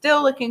 I was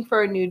still looking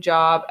for a new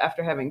job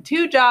after having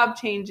 2 job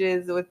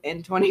changes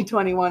within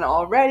 2021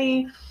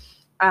 already.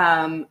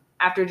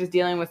 After just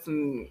dealing with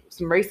some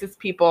racist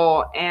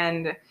people.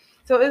 And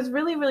so it was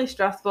really, really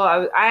stressful.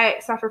 I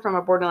suffer from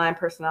a borderline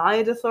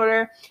personality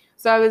disorder.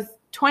 So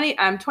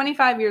I'm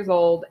 25 years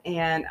old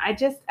and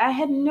I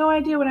had no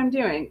idea what I'm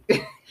doing.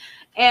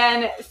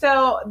 And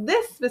so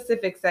this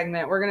specific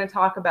segment, we're going to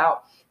talk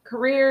about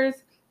careers,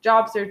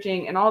 job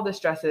searching, and all the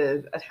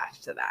stresses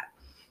attached to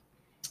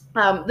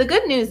that. The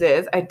good news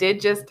is I did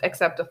just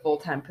accept a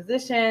full-time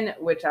position,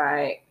 which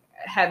I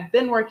had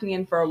been working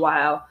in for a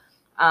while.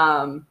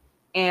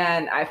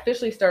 And I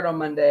officially start on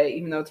Monday,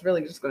 even though it's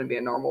really just going to be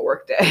a normal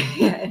work day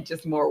and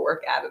just more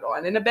work added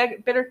on and a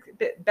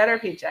better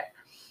paycheck.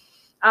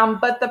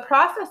 But the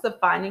process of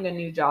finding a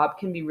new job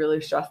can be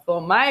really stressful.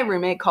 My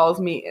roommate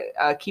calls me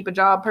a keep a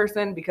job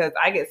person because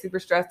I get super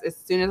stressed as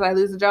soon as I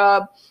lose a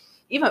job.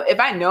 Even if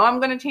I know I'm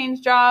going to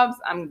change jobs,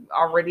 I'm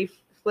already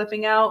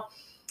flipping out.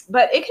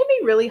 But it can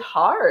be really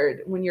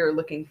hard when you're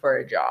looking for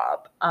a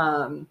job.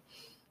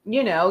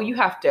 You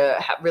have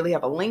to really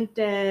have a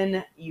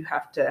LinkedIn. You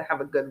have to have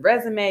a good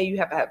resume. You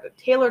have to have a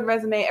tailored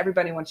resume.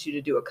 Everybody wants you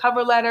to do a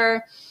cover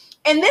letter.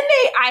 And then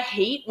I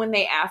hate when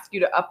they ask you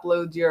to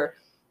upload your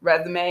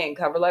resume and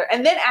cover letter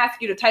and then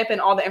ask you to type in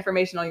all the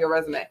information on your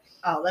resume.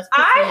 Oh,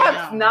 I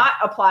have not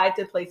applied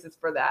to places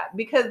for that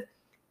because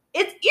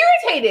it's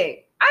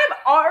irritating. I'm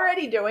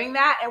already doing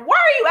that. And why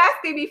are you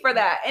asking me for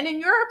that? And then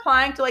you're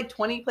applying to like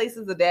 20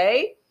 places a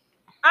day.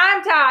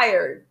 I'm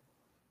tired.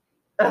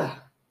 Ugh.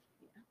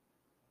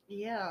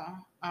 Yeah.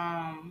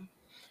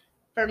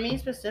 For me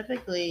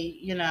specifically,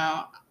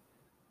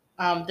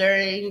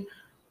 during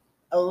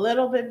a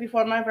little bit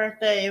before my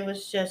birthday, it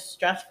was just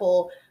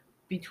stressful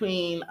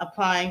between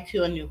applying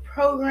to a new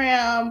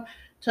program,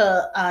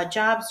 to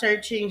job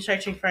searching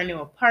for a new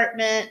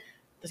apartment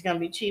that's going to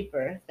be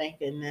cheaper. Thank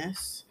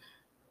goodness.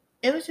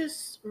 It was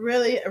just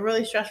really a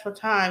really stressful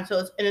time.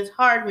 So it's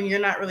hard when you're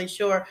not really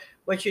sure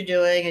what you're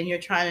doing and you're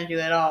trying to do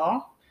it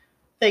all.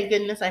 Thank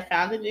goodness I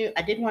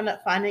did wind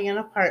up finding an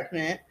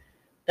apartment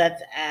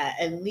that's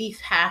at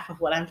least half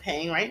of what I'm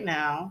paying right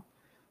now.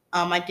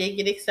 I did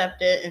get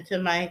accepted into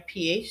my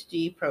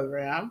PhD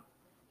program.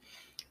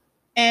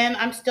 And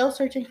I'm still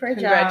searching for a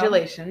job.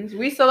 Congratulations.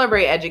 We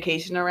celebrate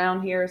education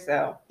around here,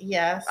 so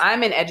Yes.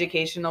 I'm an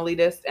education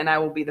elitist, and I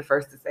will be the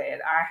first to say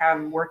it.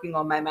 I'm working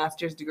on my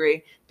master's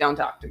degree. Don't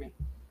talk to me.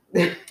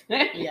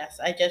 Yes,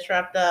 I just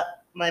wrapped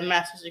up my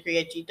master's degree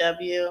at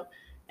GW,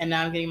 and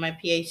now I'm getting my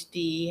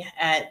PhD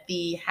at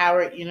the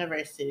Howard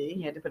University.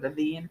 You had to put a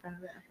V in front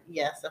of it.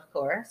 Yes, of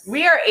course.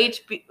 We are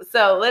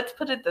so let's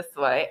put it this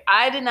way.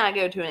 I did not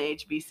go to an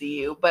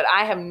HBCU, but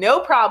I have no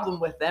problem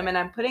with them, and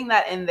I'm putting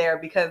that in there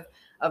because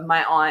of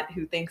my aunt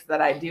who thinks that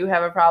I do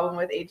have a problem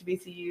with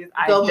HBCUs.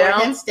 Go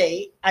Morgan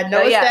State. I know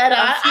it's that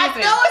aunt. I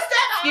know it's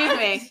that aunt. Excuse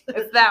me.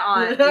 It's that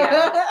aunt.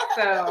 Yeah.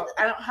 So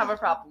I don't have a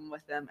problem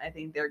with them. I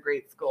think they're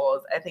great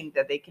schools. I think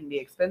that they can be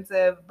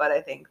expensive, but I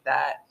think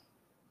that,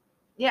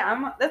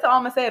 that's all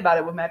I'm going to say about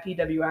it with my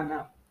PWI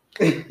now.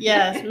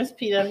 Yes, Miss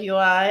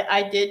PWI.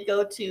 I did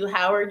go to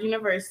Howard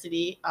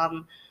University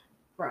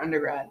for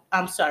undergrad.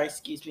 I'm sorry,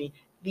 excuse me.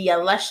 The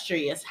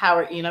illustrious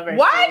Howard University.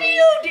 Why do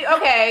you do?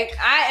 Okay,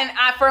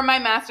 I for my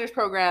master's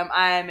program,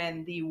 I am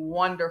in the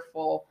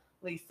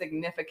wonderfully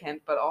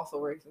significant but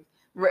also racist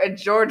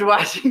George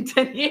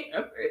Washington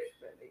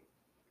University,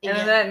 and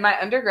then my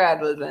undergrad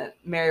was at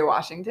Mary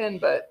Washington,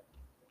 but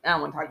I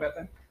don't want to talk about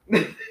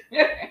them.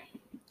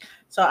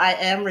 So I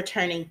am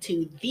returning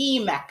to the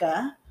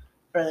Mecca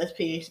for this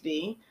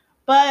PhD,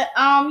 but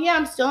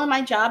I'm still in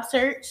my job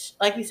search.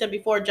 Like we said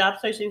before, job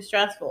searching is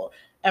stressful.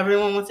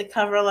 Everyone wants a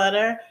cover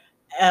letter.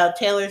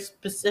 Tailored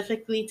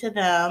specifically to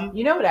them.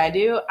 You know what I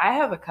do? I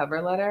have a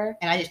cover letter,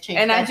 and I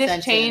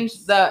just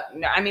changed.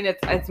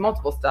 It's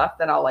multiple stuff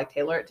that I'll like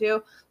tailor it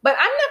to. But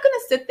I'm not going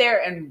to sit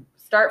there and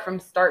start from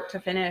start to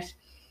finish.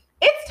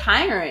 It's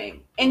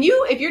tiring, and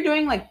if you're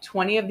doing like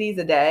 20 of these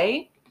a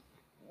day,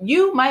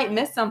 you might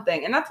miss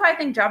something, and that's why I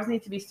think jobs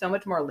need to be so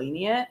much more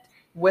lenient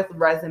with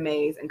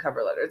resumes and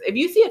cover letters. If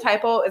you see a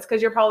typo, it's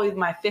because you're probably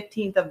my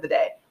 15th of the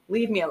day.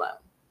 Leave me alone.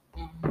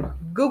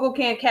 Mm-hmm. Google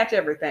can't catch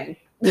everything.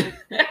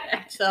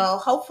 So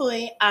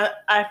hopefully I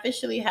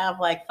officially have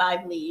like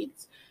 5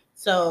 leads.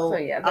 So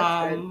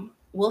that's good.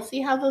 We'll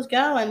see how those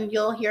go, and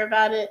you'll hear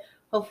about it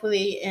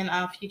hopefully in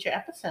future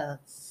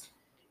episodes.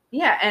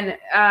 Yeah, and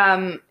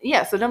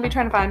so don't be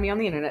trying to find me on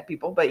the internet,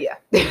 people, but yeah.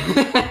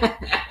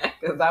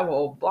 Because I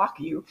will block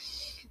you.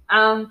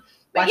 Watch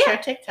your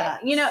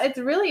TikTok. It's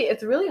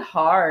really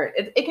hard.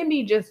 It can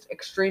be just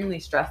extremely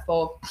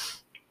stressful.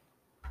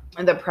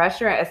 And the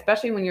pressure,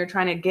 especially when you're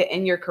trying to get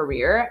in your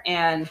career.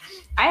 And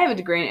I have a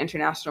degree in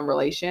international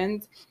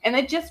relations, and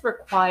it just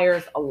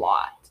requires a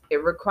lot.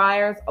 It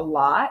requires a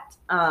lot.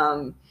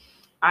 I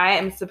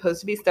am supposed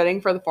to be studying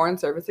for the Foreign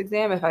Service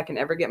exam if I can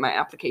ever get my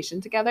application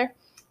together,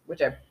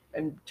 which I'm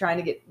trying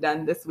to get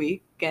done this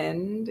week.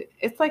 And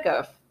it's like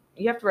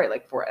you have to write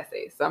like 4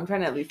 essays. So I'm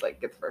trying to at least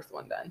like get the first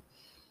one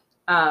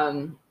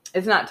done.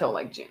 It's not till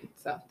like June.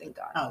 So thank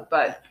God. Oh,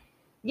 but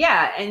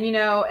yeah. And,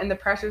 and the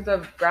pressures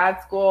of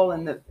grad school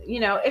and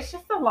it's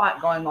just a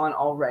lot going on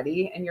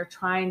already. And you're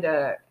trying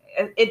to,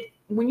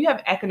 when you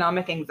have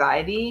economic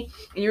anxiety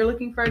and you're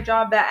looking for a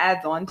job, that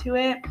adds on to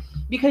it,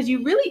 because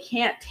you really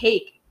can't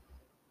take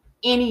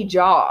any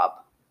job,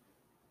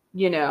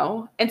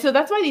 And so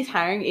that's why these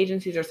hiring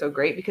agencies are so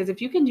great, because if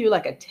you can do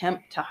like a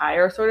temp to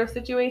hire sort of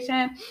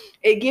situation,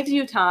 it gives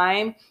you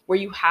time where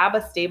you have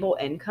a stable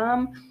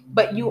income,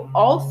 but you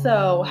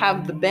also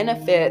have the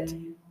benefit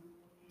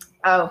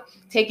of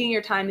taking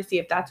your time to see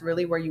if that's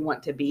really where you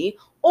want to be,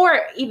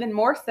 or even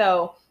more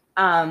so,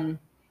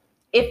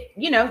 if,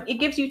 it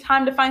gives you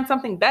time to find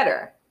something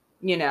better,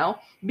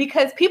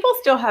 because people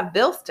still have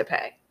bills to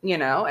pay,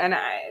 and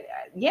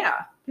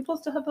people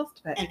still have bills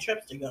to pay. And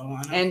trips to go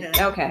on. Okay. And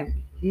okay,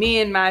 me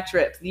and my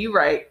trips. You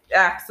right.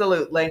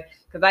 Absolutely.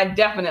 Because I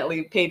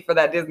definitely paid for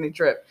that Disney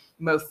trip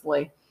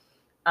mostly.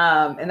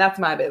 And that's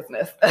my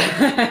business.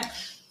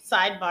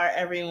 Sidebar,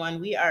 everyone.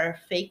 We are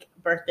fake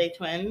birthday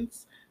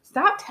twins.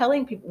 Stop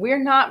telling people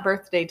we're not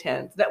birthday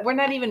twins. That we're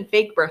not even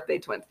fake birthday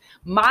twins.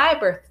 My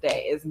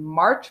birthday is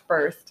March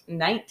 1st,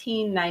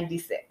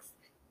 1996.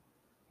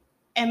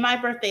 And my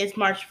birthday is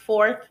March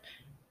 4th,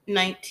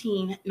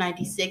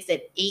 1996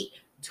 at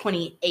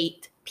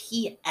 8:28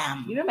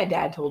 p.m. My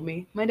dad told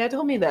me? My dad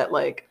told me that,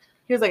 like,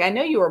 he was like, I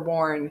know you were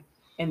born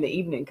in the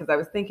evening, because I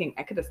was thinking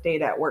I could have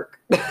stayed at work.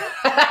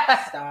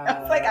 I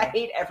was like, I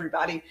hate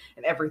everybody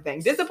and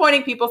everything.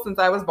 Disappointing people since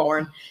I was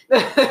born.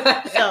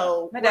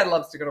 So my dad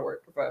loves to go to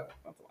work, so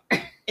that's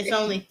why. It's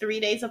only 3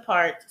 days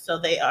apart, so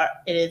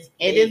it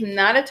is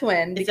not a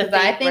twin, because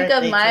I think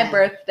of my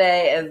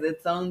birthday as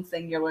its own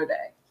singular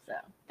day. So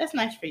that's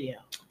nice for you,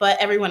 but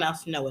everyone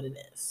else know what it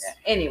is. Yeah.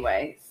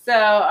 Anyway, so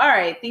all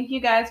right, thank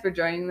you guys for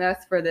joining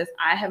us for this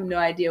I have no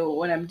idea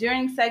what I'm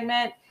doing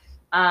segment.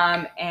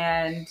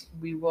 And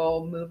we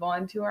will move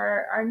on to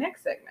our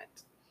next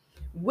segment,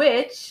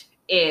 which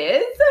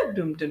is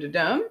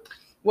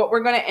what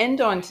we're going to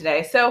end on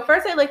today. So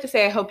first, I'd like to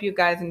say I hope you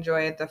guys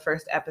enjoyed the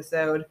first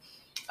episode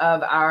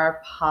of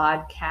our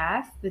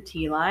podcast, The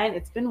Tea Line.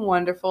 It's been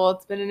wonderful.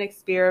 It's been an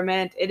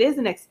experiment. It is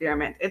an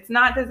experiment. It's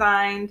not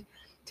designed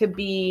to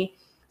be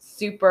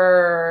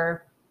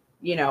super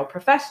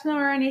professional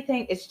or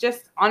anything. It's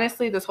just,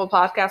 honestly, this whole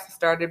podcast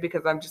started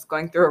because I'm just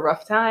going through a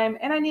rough time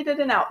and I needed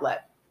an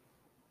outlet.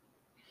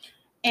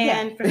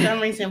 And for some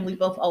reason, we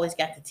both always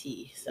got the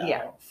tea. So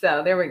yeah,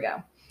 so there we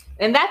go.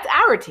 And that's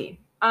our tea.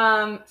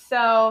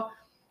 So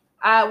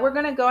we're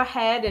going to go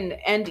ahead and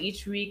end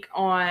each week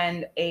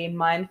on a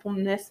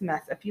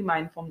few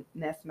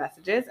mindfulness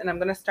messages. And I'm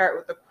going to start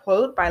with a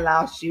quote by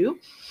Lao Tzu.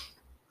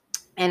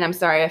 And I'm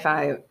sorry if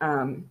I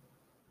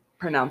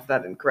pronounced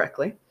that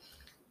incorrectly.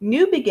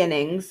 New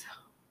beginnings,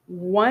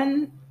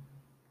 I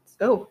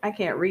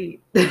can't read.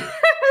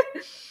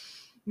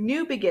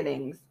 New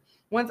beginnings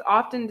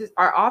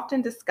are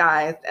often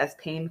disguised as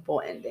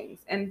painful endings.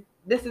 And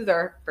this is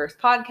our first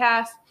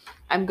podcast.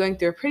 I'm going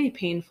through a pretty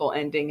painful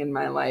ending in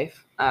my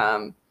life,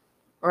 or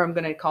I'm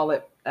going to call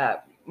it.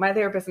 My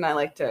therapist and I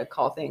like to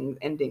call things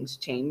endings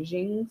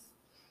changings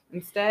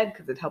instead,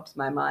 because it helps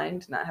my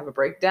mind not have a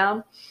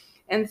breakdown.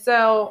 And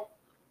so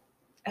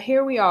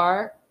here we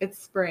are. It's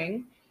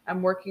spring.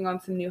 I'm working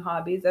on some new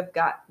hobbies. I've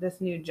got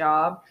this new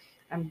job.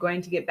 I'm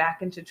going to get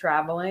back into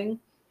traveling.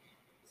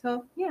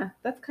 So yeah,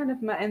 that's kind of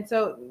and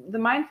so the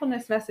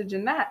mindfulness message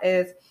in that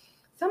is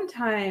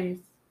sometimes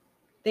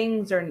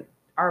things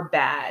are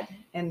bad,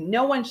 and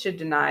no one should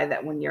deny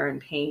that when you're in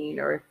pain,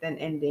 or if an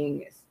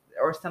ending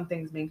or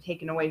something's being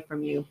taken away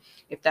from you,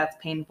 if that's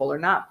painful or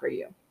not for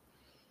you.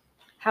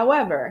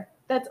 However,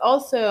 that's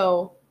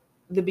also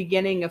the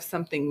beginning of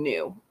something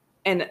new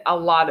in a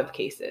lot of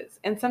cases.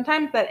 And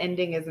sometimes that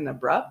ending isn't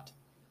abrupt.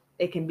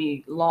 It can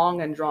be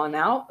long and drawn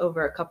out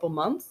over a couple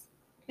months,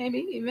 maybe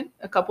even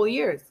a couple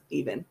years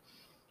even.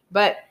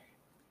 But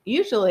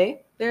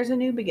usually there's a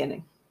new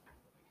beginning.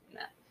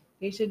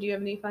 Aisha, do you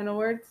have any final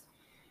words?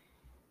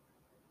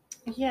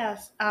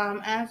 Yes.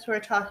 As we're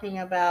talking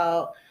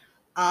about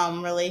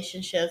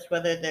relationships,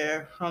 whether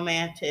they're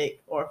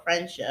romantic or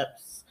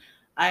friendships,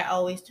 I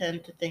always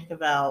tend to think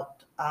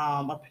about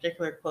a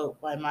particular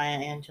quote by Maya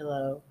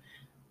Angelou.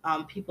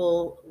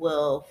 People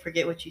will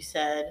forget what you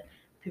said,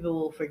 people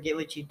will forget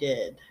what you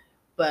did,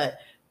 but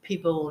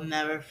people will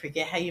never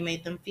forget how you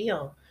made them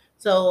feel.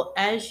 So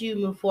as you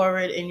move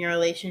forward in your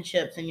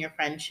relationships and your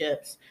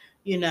friendships,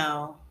 you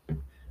know,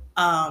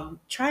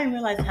 try and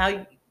realize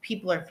how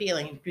people are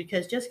feeling,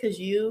 because just because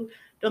you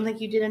don't think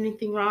you did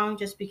anything wrong,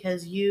 just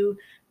because you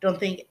don't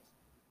think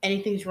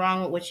anything's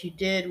wrong with what you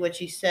did,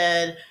 what you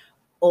said,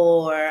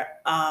 or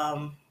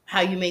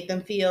how you made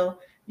them feel,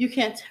 you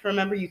can't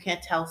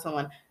tell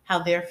someone how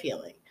they're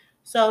feeling.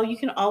 So you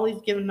can always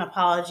give an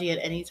apology at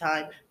any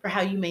time for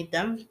how you made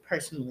them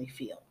personally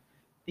feel,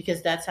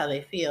 because that's how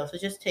they feel. So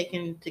just take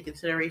into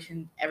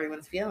consideration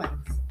everyone's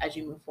feelings as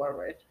you move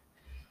forward.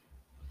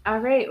 All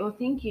right. Well,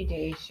 thank you,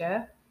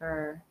 Daisha,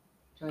 for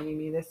joining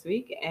me this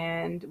week,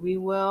 and we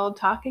will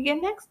talk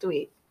again next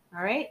week.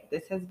 All right.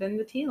 This has been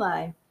the Tea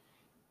Line.